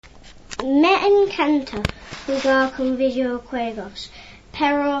Me encanta jugar con videojuegos,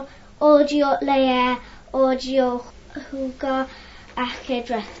 pero odio leer, odio jugar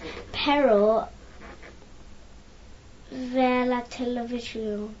ajedrez, pero ver la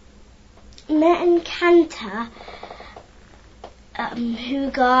televisión. Me encanta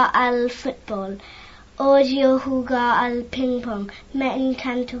jugar al fútbol. Odio jugar al ping pong. Me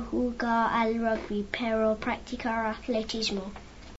encanta jugar al rugby, pero practicar atletismo.